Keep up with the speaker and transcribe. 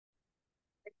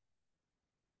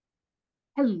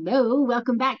Hello,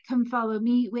 welcome back. Come follow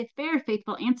me with fair,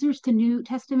 faithful answers to New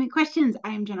Testament questions.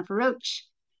 I am Jennifer Roach.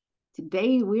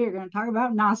 Today we are going to talk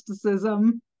about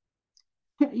Gnosticism.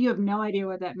 You have no idea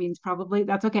what that means, probably.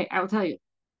 That's okay. I will tell you.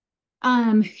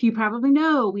 You probably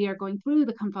know we are going through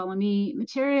the Come Follow Me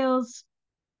materials,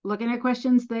 looking at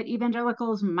questions that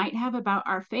evangelicals might have about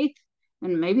our faith,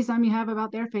 and maybe some you have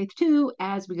about their faith too,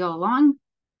 as we go along.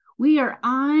 We are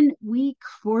on week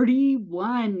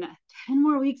 41. 10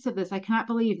 more weeks of this. I cannot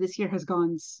believe this year has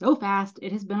gone so fast.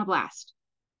 It has been a blast.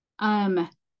 Um,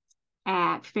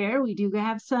 at Fair, we do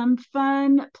have some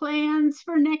fun plans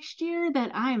for next year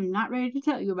that I'm not ready to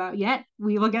tell you about yet.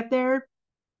 We will get there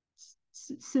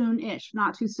soon-ish,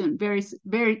 not too soon, very,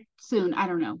 very soon. I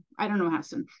don't know. I don't know how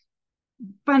soon.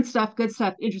 Fun stuff, good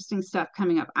stuff, interesting stuff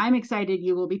coming up. I'm excited.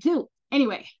 You will be too.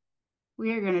 Anyway,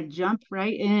 we are going to jump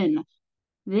right in.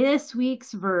 This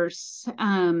week's verse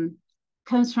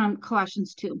comes from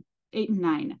Colossians 2, 8 and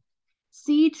 9.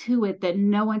 See to it that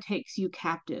no one takes you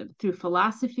captive through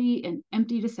philosophy and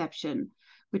empty deception,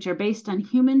 which are based on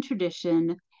human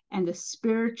tradition and the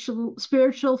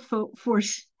spiritual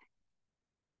force.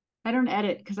 I don't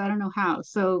edit because I don't know how.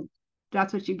 So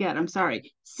that's what you get. I'm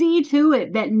sorry. See to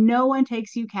it that no one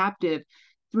takes you captive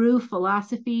through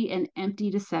philosophy and empty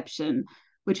deception,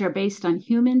 which are based on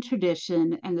human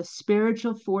tradition and the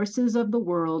spiritual forces of the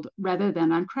world rather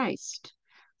than on Christ.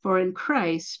 For in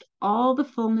Christ, all the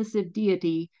fullness of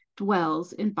deity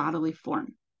dwells in bodily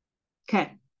form.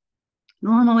 Okay.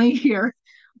 Normally here,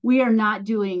 we are not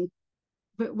doing,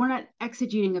 but we're not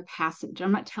exegeting a passage.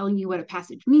 I'm not telling you what a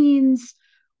passage means.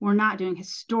 We're not doing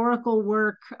historical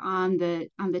work on the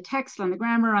text, on the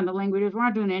grammar, on the languages. We're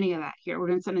not doing any of that here. We're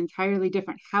doing something entirely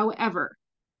different. However,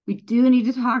 we do need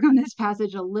to talk on this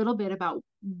passage a little bit about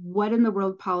what in the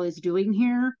world Paul is doing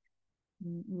here,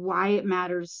 why it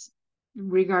matters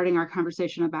regarding our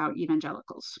conversation about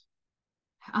evangelicals.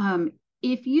 Um,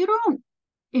 if you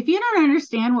don't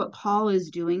understand what Paul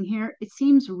is doing here, it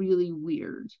seems really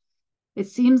weird. It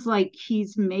seems like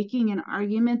he's making an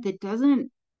argument that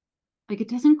doesn't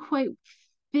quite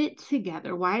fit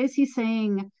together. Why is he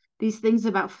saying these things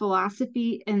about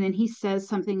philosophy and then he says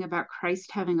something about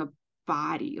Christ having a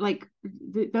body? Like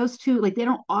those two, like they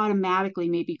don't automatically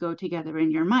maybe go together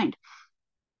in your mind.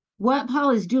 What Paul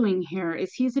is doing here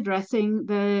is he's addressing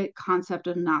the concept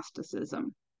of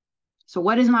Gnosticism. So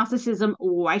what is Gnosticism?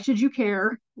 Why should you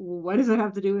care? What does it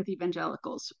have to do with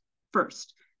evangelicals?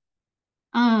 First,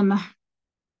 um,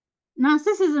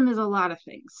 Gnosticism is a lot of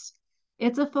things.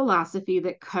 It's a philosophy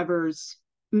that covers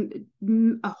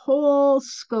a whole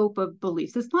scope of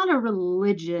beliefs. It's not a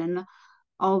religion,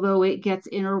 although it gets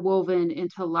interwoven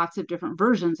into lots of different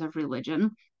versions of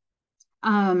religion.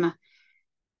 Um,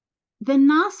 the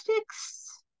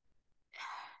Gnostics,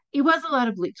 it was a lot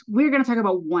of beliefs. We're going to talk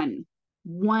about one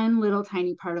little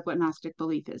tiny part of what Gnostic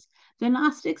belief is. The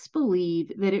Gnostics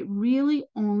believe that it really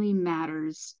only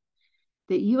matters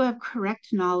that you have correct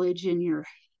knowledge in your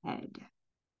head.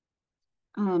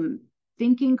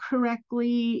 Thinking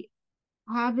correctly,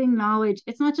 having knowledge,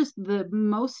 it's not just the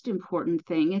most important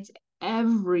thing, it's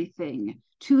everything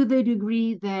to the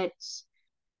degree that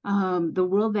the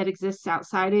world that exists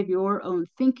outside of your own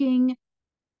thinking,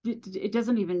 it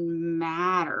doesn't even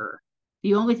matter.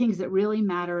 The only things that really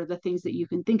matter are the things that you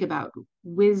can think about,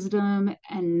 wisdom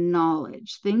and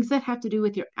knowledge. Things that have to do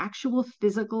with your actual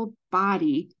physical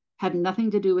body have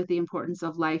nothing to do with the importance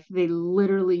of life. They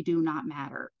literally do not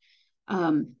matter.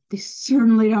 They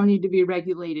certainly don't need to be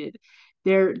regulated.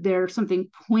 They're something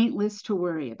pointless to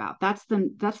worry about. That's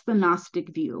the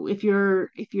Gnostic view. If you're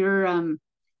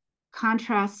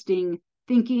contrasting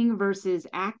thinking versus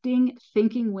acting,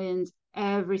 thinking wins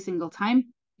every single time.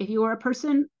 If you are a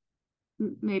person,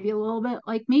 maybe a little bit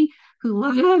like me, who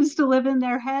loves to live in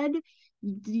their head,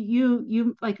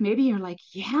 you like, maybe you're like,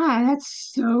 yeah,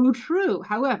 that's so true.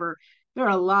 However, there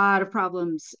are a lot of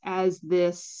problems as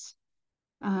this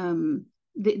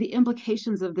the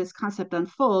implications of this concept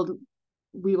unfold.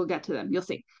 We will get to them. You'll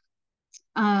see.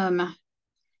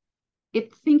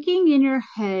 If thinking in your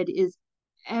head is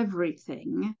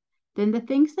everything, then the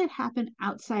things that happen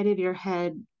outside of your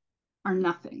head are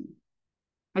nothing.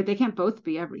 Right? They can't both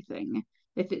be everything.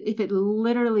 If it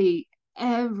literally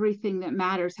everything that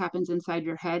matters happens inside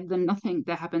your head, then nothing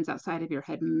that happens outside of your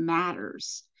head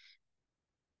matters.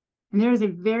 And there is a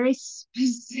very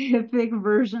specific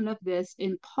version of this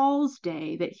in Paul's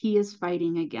day that he is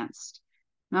fighting against.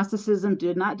 Gnosticism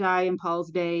did not die in Paul's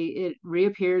day. It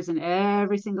reappears in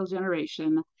every single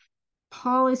generation.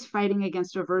 Paul is fighting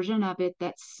against a version of it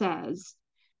that says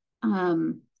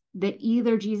that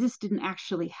either Jesus didn't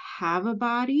actually have a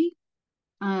body,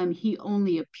 he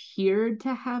only appeared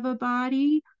to have a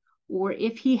body, or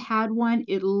if he had one,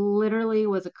 it literally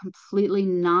was a completely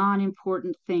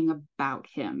non-important thing about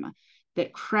him.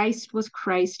 That Christ was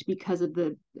Christ because of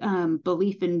the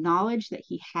belief and knowledge that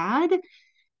he had,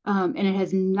 and it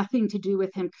has nothing to do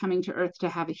with him coming to earth to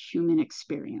have a human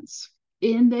experience.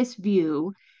 In this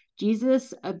view,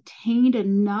 Jesus obtained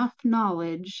enough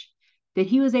knowledge that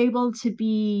he was able to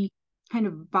be kind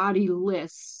of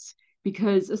bodiless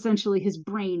because essentially his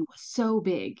brain was so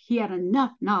big. He had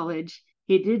enough knowledge,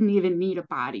 he didn't even need a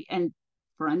body. And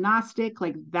for a Gnostic,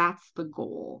 like that's the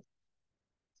goal.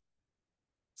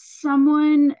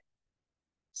 Someone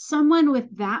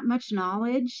with that much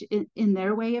knowledge in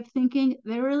their way of thinking,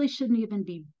 they really shouldn't even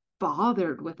be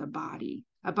bothered with a body.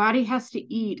 A body has to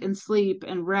eat and sleep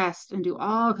and rest and do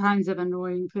all kinds of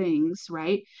annoying things,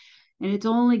 right? And it's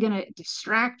only going to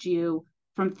distract you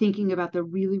from thinking about the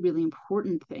really, really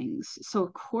important things. So,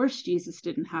 of course, Jesus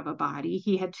didn't have a body.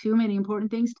 He had too many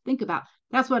important things to think about.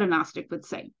 That's what a Gnostic would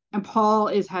say. And Paul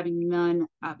is having none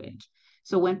of it.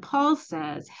 So, when Paul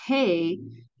says, hey,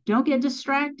 don't get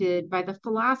distracted by the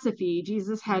philosophy,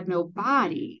 Jesus had no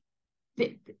body,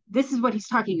 this is what he's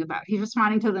talking about. He's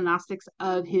responding to the Gnostics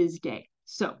of his day.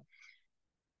 So,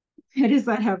 what does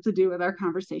that have to do with our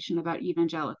conversation about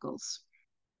evangelicals?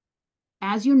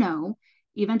 As you know,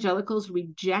 evangelicals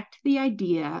reject the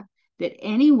idea that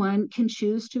anyone can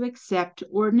choose to accept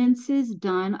ordinances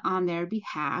done on their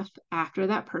behalf after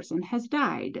that person has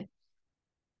died,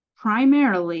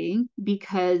 primarily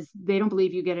because they don't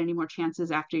believe you get any more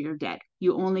chances after you're dead.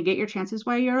 You only get your chances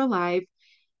while you're alive,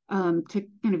 to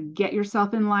kind of get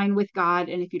yourself in line with God.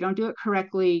 And if you don't do it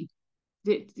correctly,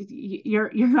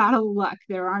 you're out of luck.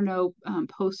 There are no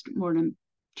post-mortem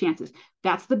chances.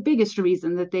 That's the biggest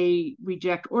reason that they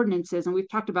reject ordinances, and we've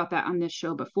talked about that on this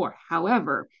show before.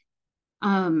 However,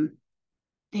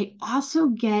 they also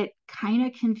get kind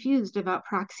of confused about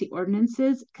proxy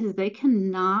ordinances because they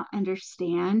cannot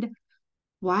understand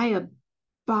why a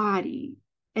body,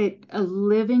 a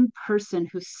living person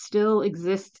who still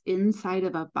exists inside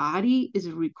of a body, is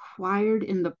required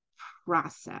in the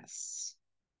process.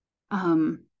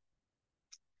 To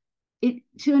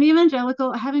an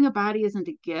evangelical, having a body isn't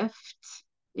a gift.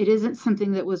 It isn't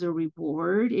something that was a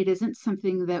reward. It isn't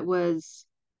something that was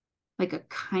like a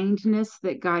kindness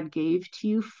that God gave to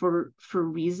you for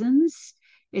reasons.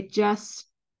 It just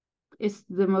is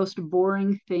the most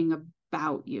boring thing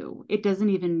about you. It doesn't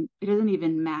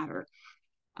even matter.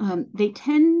 They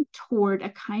tend toward a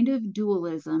kind of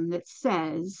dualism that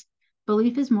says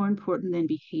belief is more important than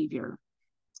behavior.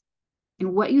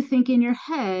 And what you think in your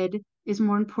head is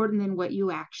more important than what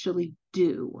you actually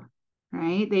do,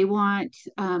 right? They want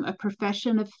a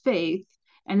profession of faith.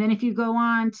 And then if you go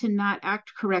on to not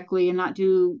act correctly and not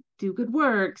do good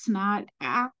works, not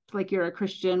act like you're a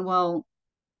Christian, well,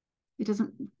 it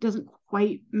doesn't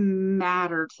quite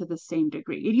matter to the same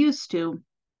degree. It used to.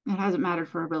 It hasn't mattered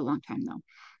for a real long time, though.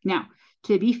 Now,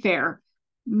 to be fair,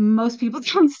 most people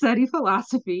don't study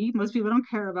philosophy. Most people don't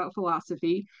care about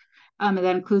philosophy. And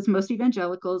that includes most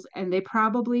evangelicals. And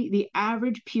the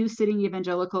average pew sitting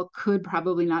evangelical could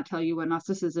probably not tell you what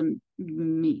Gnosticism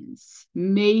means.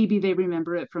 Maybe they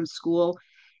remember it from school.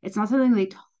 It's not something they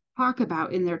talk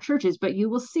about in their churches, but you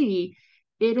will see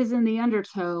it is in the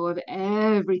undertow of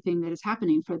everything that is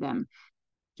happening for them.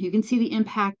 You can see the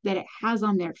impact that it has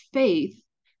on their faith,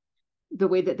 the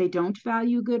way that they don't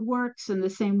value good works, in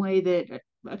the same way that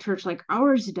a church like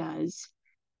ours does.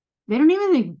 They don't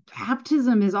even think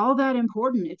baptism is all that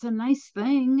important. It's a nice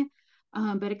thing,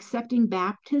 but accepting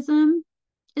baptism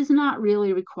is not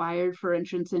really required for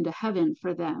entrance into heaven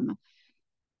for them.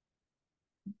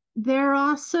 They're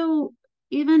also,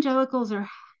 evangelicals are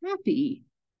happy.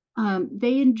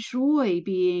 They enjoy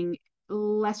being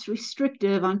less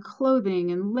restrictive on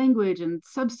clothing and language and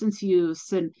substance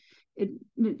use and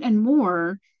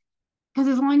more. Because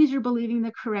as long as you're believing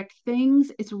the correct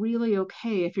things, it's really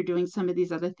okay if you're doing some of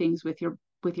these other things with your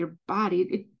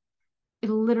body. It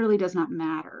literally does not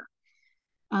matter.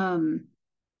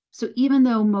 So even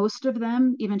though most of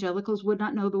them, evangelicals, would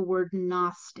not know the word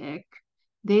Gnostic,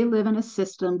 they live in a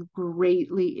system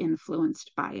greatly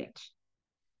influenced by it.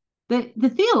 The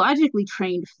theologically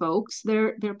trained folks,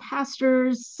 they're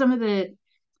pastors, some of the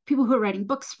people who are writing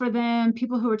books for them,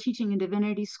 people who are teaching in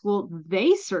divinity school,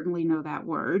 they certainly know that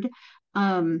word.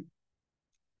 In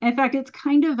fact, it's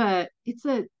kind of it's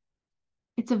a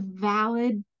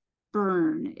valid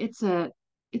burn. It's a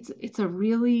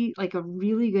really, like, a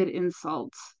really good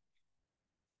insult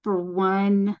for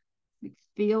one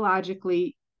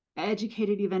theologically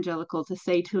educated evangelical to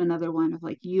say to another one of,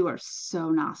 like, you are so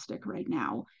Gnostic right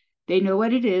now. They know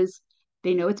what it is.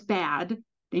 They know it's bad.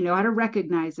 They know how to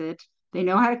recognize it. They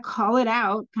know how to call it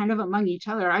out kind of among each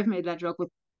other. I've made that joke with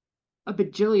a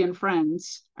bajillion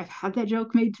friends. I've had that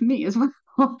joke made to me as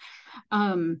well.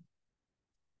 um,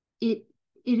 it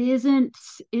it isn't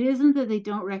that they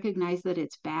don't recognize that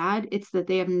it's bad. It's that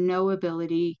they have no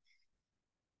ability.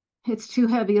 It's too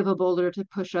heavy of a boulder to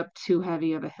push up too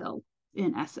heavy of a hill,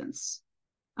 in essence.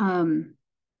 Um,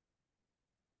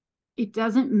 it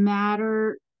doesn't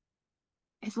matter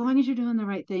as long as you're doing the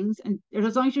right things, and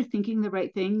as long as you're thinking the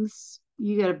right things,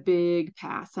 you get a big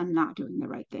pass on not doing the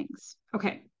right things.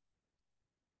 Okay.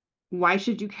 Why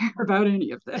should you care about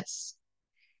any of this?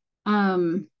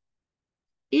 Um,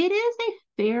 it is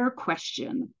a fair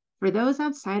question for those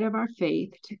outside of our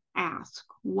faith to ask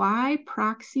why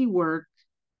proxy work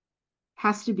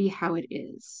has to be how it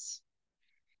is.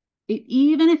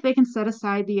 Even if they can set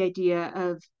aside the idea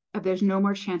of there's no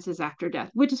more chances after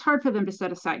death, which is hard for them to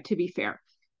set aside, to be fair.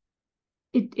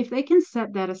 If they can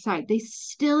set that aside, they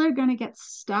still are going to get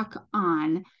stuck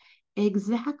on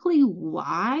exactly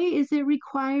why is it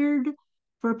required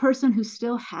for a person who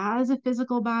still has a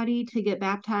physical body to get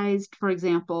baptized, for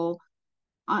example,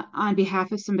 on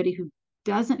behalf of somebody who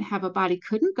doesn't have a body.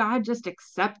 Couldn't God just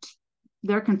accept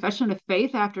their confession of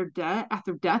faith after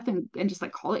death and just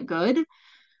like call it good?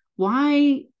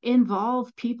 Why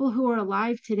involve people who are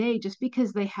alive today just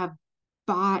because they have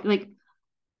bought like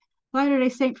Latter-day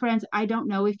Saint friends? I don't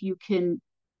know if you can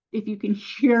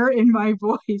hear in my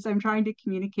voice. I'm trying to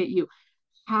communicate you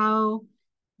how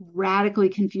radically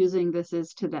confusing this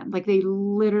is to them. Like they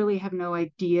literally have no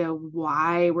idea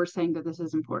why we're saying that this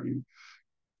is important.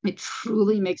 It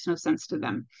truly makes no sense to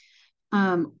them.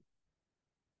 Um,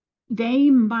 they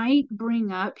might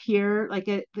bring up here, like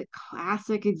the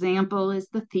classic example is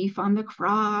the thief on the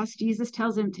cross. Jesus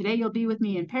tells him, today you'll be with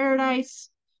me in paradise.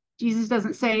 Jesus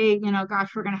doesn't say,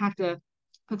 gosh, we're going to have to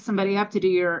hook somebody up to do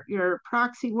your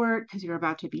proxy work because you're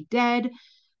about to be dead.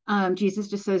 Jesus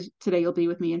just says, today you'll be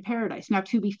with me in paradise. Now,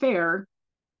 to be fair,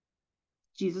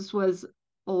 Jesus was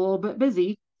a little bit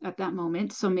busy at that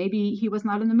moment, so maybe he was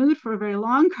not in the mood for a very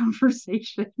long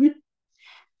conversation.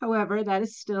 However, that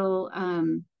is still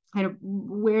kind of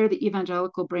where the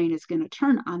evangelical brain is going to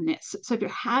turn on this. So if you're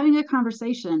having a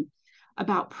conversation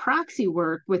about proxy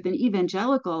work with an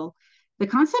evangelical, the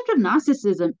concept of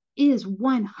Gnosticism is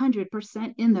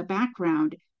 100% in the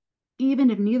background,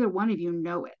 even if neither one of you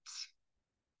know it.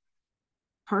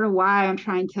 Part of why I'm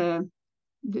trying to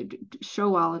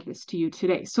show all of this to you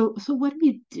today. So what do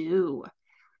you do?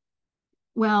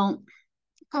 Well,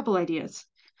 a couple ideas.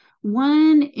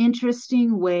 One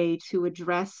interesting way to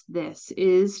address this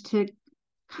is to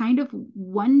kind of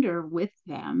wonder with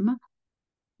them,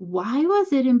 why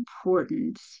was it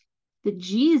important that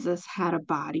Jesus had a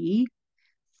body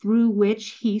through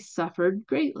which he suffered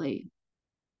greatly?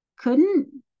 Couldn't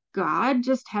God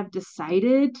just have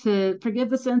decided to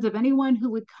forgive the sins of anyone who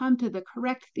would come to the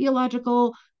correct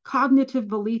theological, cognitive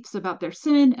beliefs about their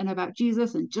sin and about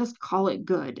Jesus and just call it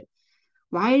good?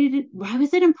 Why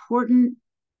was it important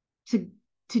to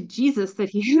Jesus that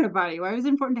he had a body? Why was it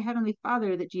important to Heavenly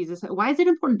Father that Jesus had? Why is it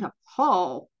important to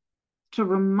Paul to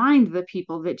remind the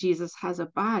people that Jesus has a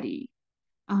body?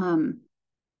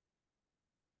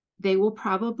 They will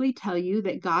probably tell you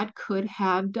that God could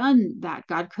have done that.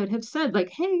 God could have said, like,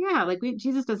 hey, yeah, like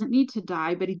Jesus doesn't need to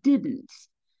die, but he didn't.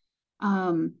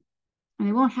 And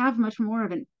they won't have much more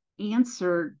of an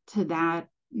answer to that.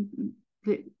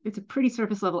 It's a pretty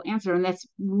surface level answer, and that's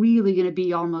really going to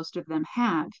be all most of them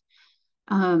have.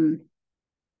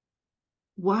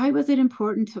 Why was it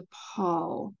important to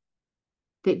Paul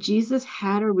that Jesus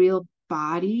had a real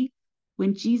body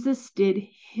when Jesus did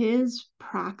his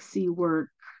proxy work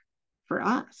for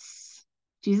us?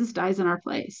 Jesus dies in our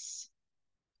place.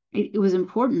 It was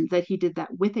important that he did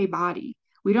that with a body.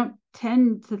 We don't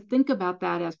tend to think about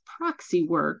that as proxy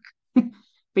work,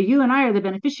 but you and I are the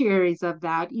beneficiaries of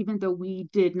that, even though we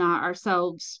did not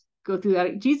ourselves go through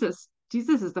that. Jesus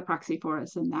is the proxy for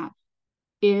us in that.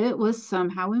 It was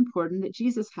somehow important that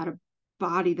Jesus had a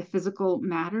body. The physical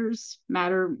matters.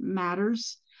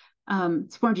 It's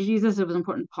important to Jesus. It was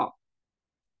important to Paul.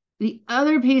 The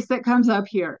other piece that comes up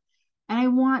here, and I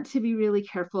want to be really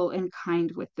careful and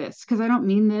kind with this because I don't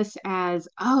mean this as,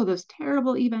 oh, those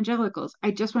terrible evangelicals.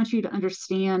 I just want you to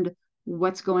understand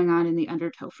what's going on in the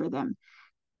undertow for them.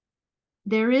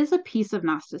 There is a piece of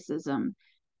Gnosticism,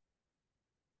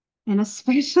 and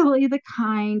especially the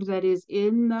kind that is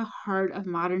in the heart of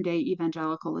modern day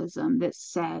evangelicalism, that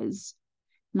says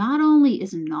not only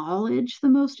is knowledge the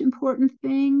most important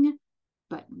thing,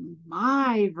 but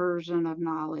my version of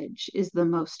knowledge is the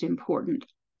most important.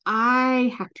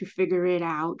 I have to figure it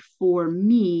out for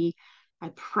me I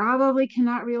probably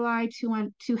cannot rely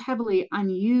too heavily on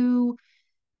you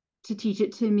to teach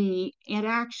it to me. And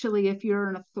actually, if you're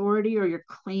an authority or you're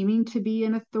claiming to be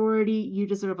an authority, you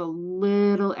deserve a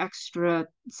little extra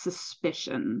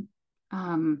suspicion.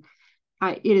 Um,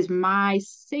 it is my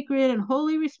sacred and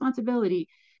holy responsibility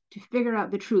to figure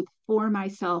out the truth for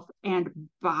myself and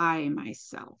by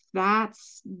myself.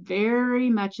 That's very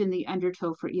much in the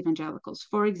undertow for evangelicals.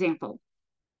 For example,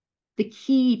 the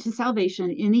key to salvation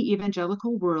in the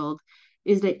evangelical world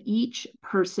is that each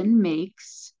person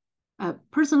makes a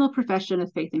personal profession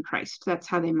of faith in Christ. That's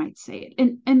how they might say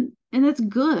it. And that's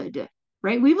good,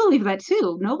 right? We believe that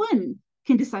too. No one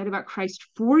can decide about Christ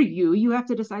for you. You have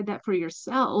to decide that for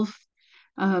yourself.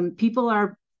 People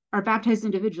are baptized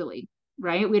individually,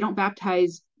 right? We don't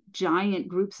baptize giant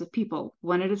groups of people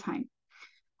one at a time.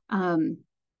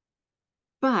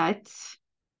 But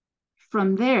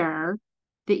from there,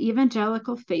 the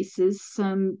evangelical faces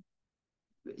some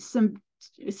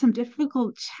some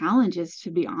difficult challenges, to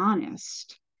be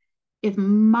honest. If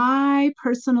my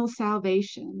personal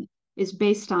salvation is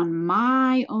based on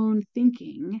my own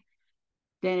thinking,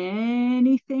 then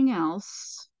anything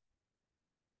else,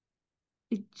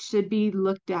 it should be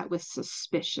looked at with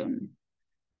suspicion.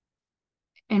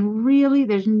 And really,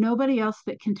 there's nobody else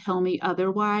that can tell me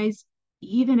otherwise,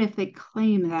 even if they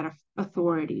claim that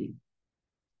authority.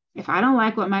 If I don't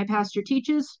like what my pastor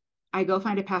teaches, I go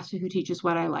find a pastor who teaches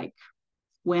what I like.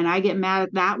 When I get mad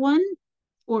at that one,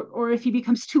 or if he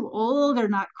becomes too old or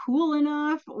not cool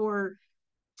enough, or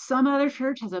some other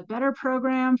church has a better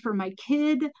program for my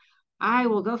kid, I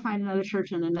will go find another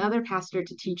church and another pastor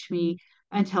to teach me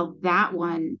until that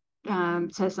one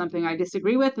says something I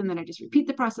disagree with, and then I just repeat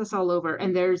the process all over.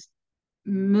 And there's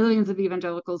millions of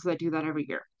evangelicals that do that every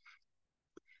year.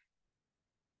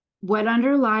 What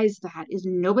underlies that is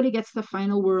nobody gets the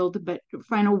final word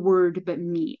but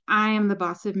me. I am the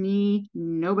boss of me.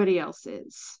 Nobody else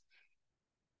is.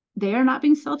 They are not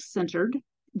being self-centered.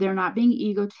 They're not being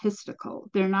egotistical.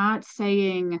 They're not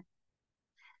saying,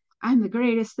 I'm the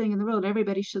greatest thing in the world.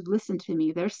 Everybody should listen to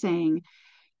me. They're saying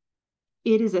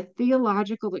it is a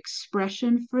theological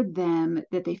expression for them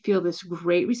that they feel this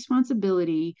great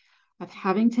responsibility of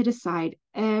having to decide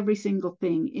every single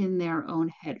thing in their own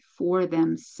head for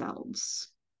themselves.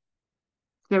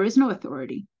 There is no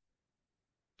authority.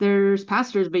 There's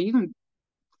pastors, but you can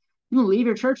leave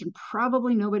your church and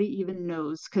probably nobody even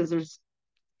knows, because there's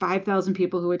 5,000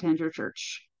 people who attend your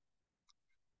church.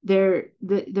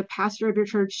 The pastor of your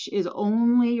church is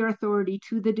only your authority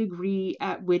to the degree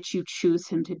at which you choose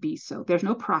him to be so. There's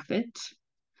no prophet.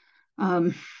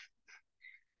 Um,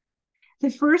 the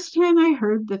first time I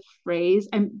heard the phrase,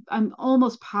 I'm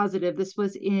almost positive this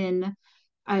was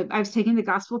I was taking the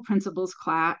gospel principles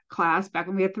class back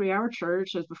when we had 3-hour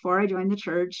church. It was before I joined the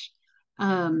church,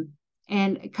 and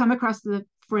come across the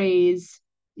phrase,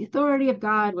 the authority of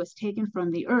God was taken from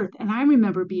the earth. And I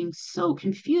remember being so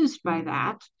confused by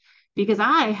that, because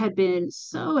I had been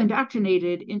so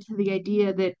indoctrinated into the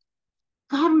idea that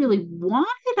God really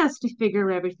wanted us to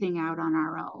figure everything out on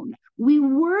our own. We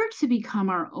were to become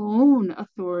our own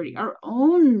authority, our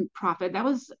own prophet. That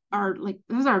was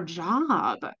our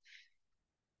job.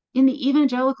 In the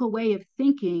evangelical way of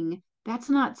thinking, that's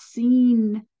not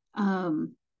seen.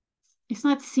 It's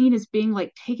not seen as being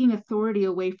like taking authority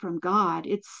away from God.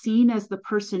 It's seen as the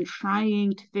person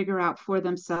trying to figure out for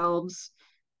themselves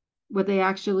what they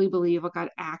actually believe, what God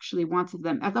actually wants of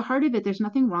them. At the heart of it, there's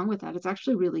nothing wrong with that. It's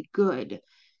actually really good.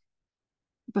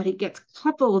 But it gets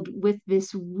coupled with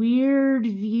this weird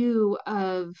view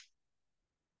of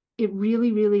it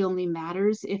really, really only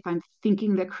matters if I'm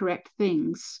thinking the correct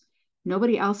things.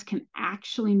 Nobody else can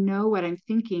actually know what I'm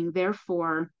thinking.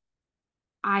 Therefore,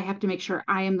 I have to make sure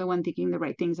I am the one thinking the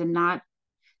right things, and not,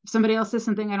 if somebody else says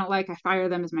something I don't like, I fire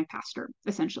them as my pastor,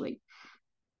 essentially.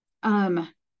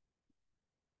 My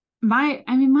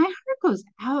heart goes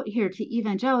out here to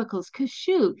evangelicals, because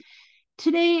shoot,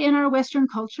 today in our Western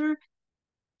culture,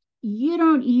 you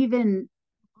don't even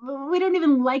we don't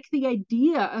even like the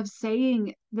idea of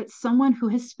saying that someone who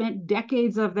has spent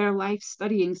decades of their life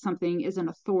studying something is an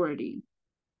authority,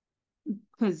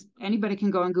 because anybody can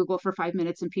go on Google for 5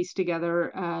 minutes and piece together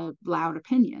a loud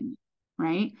opinion,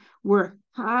 right? We're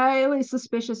highly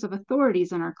suspicious of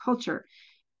authorities in our culture.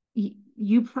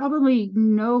 You probably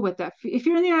know what that, if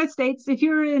you're in the United States, if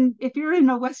you're in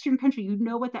a Western country, you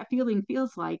know what that feeling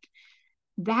feels like.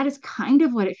 That is kind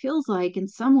of what it feels like in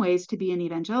some ways to be an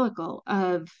evangelical,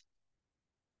 of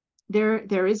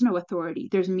there is no authority.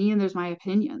 There's me and there's my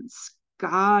opinions.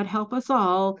 God help us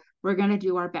all. We're going to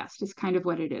do our best. Is kind of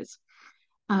what it is.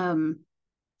 Um,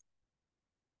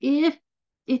 if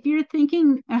you're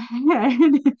thinking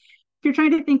ahead, if you're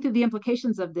trying to think through the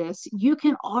implications of this, you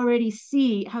can already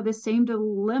see how the same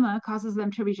dilemma causes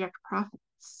them to reject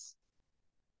prophets.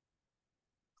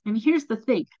 I mean, here's the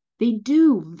thing. They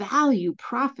do value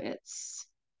prophets.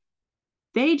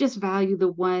 They just value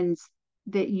the ones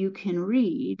that you can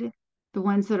read, the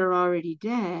ones that are already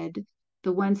dead,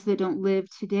 the ones that don't live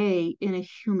today in a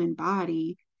human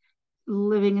body,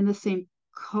 living in the same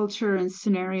culture and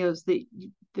scenarios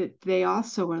that they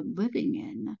also are living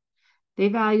in. They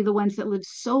value the ones that lived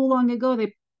so long ago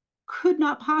they could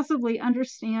not possibly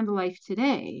understand life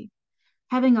today.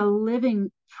 Having a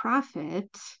living prophet,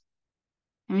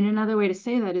 I mean, another way to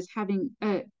say that is having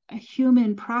a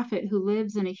human prophet who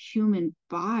lives in a human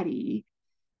body.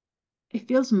 It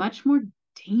feels much more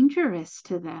dangerous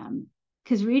to them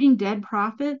because reading dead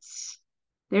prophets,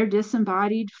 they're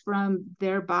disembodied from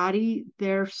their body.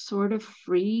 They're sort of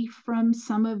free from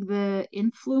some of the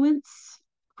influence.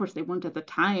 Of course, they weren't at the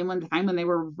time. When they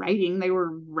were writing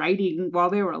while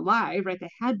they were alive, right?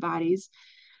 They had bodies,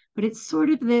 but it's sort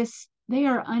of this, they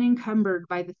are unencumbered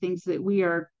by the things that we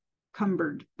are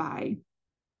cumbered by.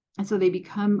 And so they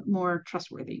become more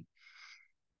trustworthy.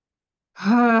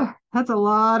 That's a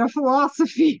lot of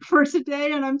philosophy for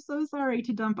today, and I'm so sorry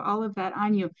to dump all of that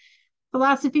on you.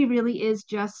 Philosophy really is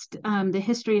just the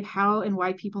history of how and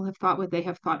why people have thought what they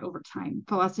have thought over time.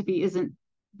 Philosophy isn't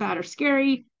bad or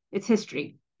scary, it's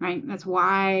history, right? That's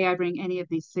why I bring any of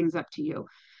these things up to you.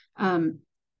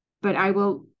 But I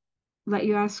will let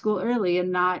you out of school early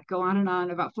and not go on and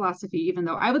on about philosophy, even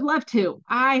though I would love to.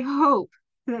 I hope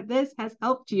that this has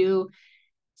helped you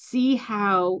see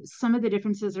how some of the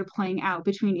differences are playing out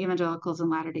between evangelicals and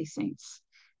Latter-day Saints.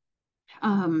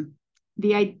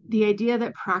 The idea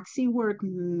that proxy work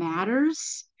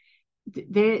matters,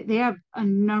 they have a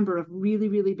number of really,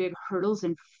 really big hurdles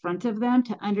in front of them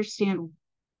to understand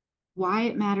why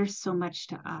it matters so much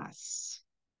to us.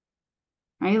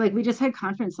 Right? Like we just had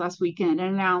conference last weekend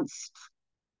and announced,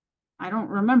 I don't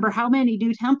remember how many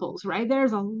new temples, right?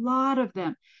 There's a lot of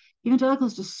them.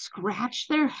 Evangelicals just scratch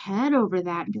their head over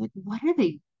that and be like, what are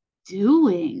they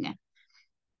doing?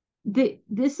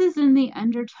 This is in the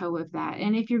undertow of that.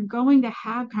 And if you're going to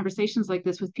have conversations like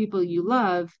this with people you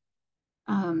love,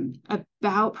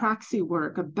 about proxy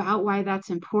work, about why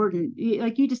that's important,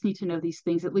 like you just need to know these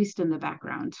things, at least in the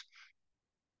background.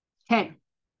 Okay.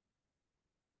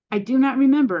 I do not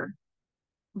remember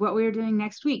what we are doing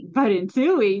next week, but in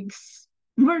 2 weeks,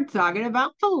 we're talking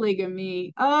about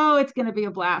polygamy. Oh, it's going to be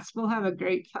a blast. We'll have a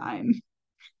great time.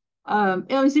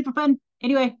 It'll be super fun.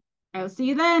 Anyway, I'll see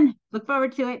you then. Look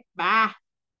forward to it. Bye.